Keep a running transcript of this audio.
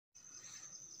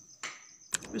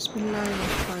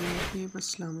Bismillahirrahmanirrahim.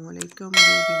 Assalamu alaikum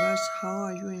dear viewers. How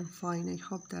are you? I'm fine. I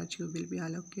hope that you will be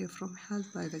all okay from health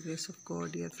by the grace of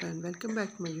God. Dear friend, welcome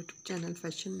back to my YouTube channel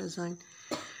Fashion Design.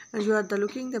 And you are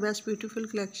looking the best beautiful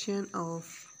collection of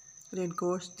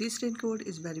raincoats. This raincoat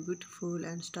is very beautiful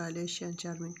and stylish and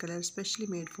charming color, especially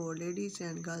made for ladies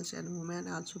and girls and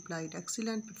women. Also applied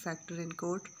excellent perfect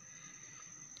raincoat.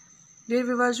 Dear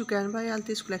viewers, you can buy all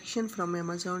this collection from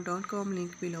Amazon.com.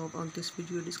 Link below on this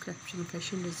video description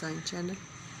fashion design channel.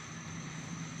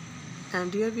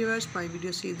 And dear viewers, my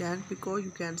video see the end because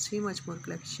you can see much more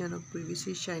collection of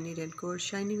PVC shiny raincoat,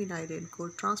 shiny vinyl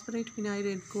raincoat, transparent vinyl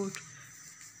raincoat,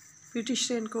 British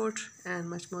raincoat, and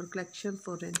much more collection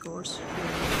for raincoats. Dear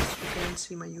viewers, you can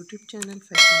see my YouTube channel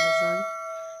Fashion Design.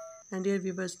 And dear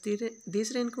viewers,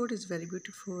 this raincoat is very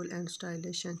beautiful and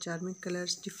stylish and charming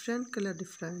colors, different color,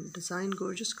 different design,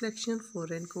 gorgeous collection for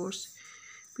raincoats.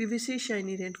 PVC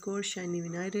shiny raincoat, shiny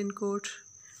vinyl raincoat,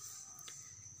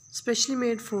 specially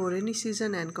made for rainy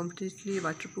season and completely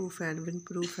waterproof and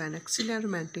windproof and excellent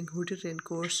romantic hooded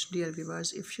raincoats. Dear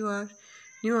viewers, if you are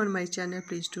new on my channel,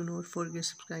 please do not forget to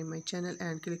subscribe my channel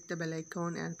and click the bell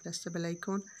icon and press the bell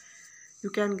icon. You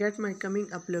can get my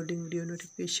coming uploading video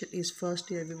notification is first.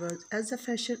 Dear viewers, as the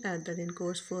fashion and the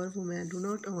raincoats for women do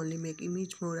not only make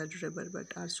image more adorable but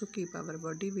also keep our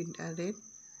body wind and rain.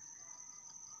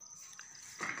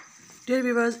 Dear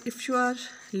viewers, if you are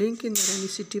link in the rainy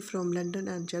city from London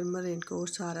and German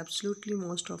raincoats are absolutely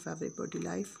most of everybody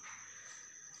life.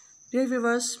 Dear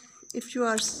viewers, if you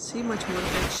are see much more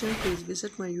collection, please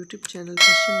visit my YouTube channel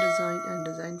Fashion Design and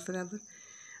Design Forever.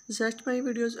 Search my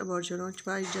videos about your own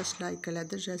choice, just like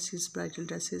leather dresses, bridal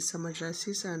dresses, summer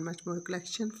dresses, and much more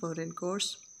collection for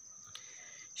raincoats.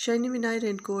 Shiny vinyl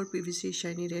raincoat, PVC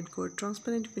shiny raincoat,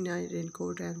 transparent vinyl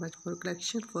raincoat, and much more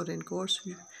collection for raincoats.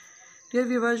 Dear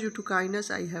viewers, due to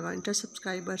kindness, I have entered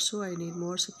subscribers, so I need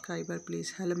more subscriber.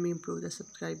 Please help me improve the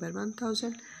subscriber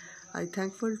 1000. I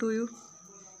thankful to you.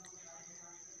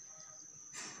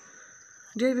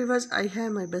 Dear viewers, I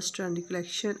have my best trendy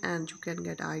collection and you can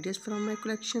get ideas from my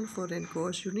collection for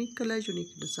raincoats. Unique colors,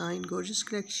 unique design, gorgeous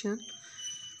collection,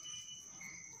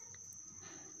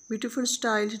 beautiful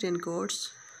styled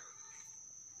raincoats.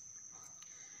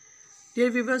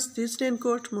 Dear viewers, this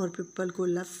raincoat more people who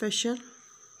love fashion.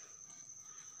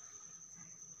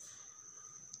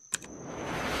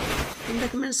 In the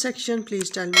comment section, please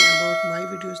tell me about my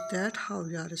videos that how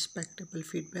your respectable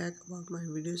feedback about my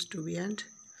videos to be end.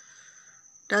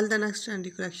 Tell the next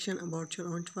trendy collection about your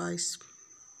own choice.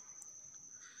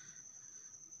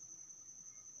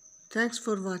 Thanks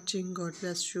for watching. God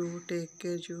bless you. Take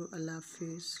care you. Allah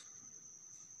Hafiz.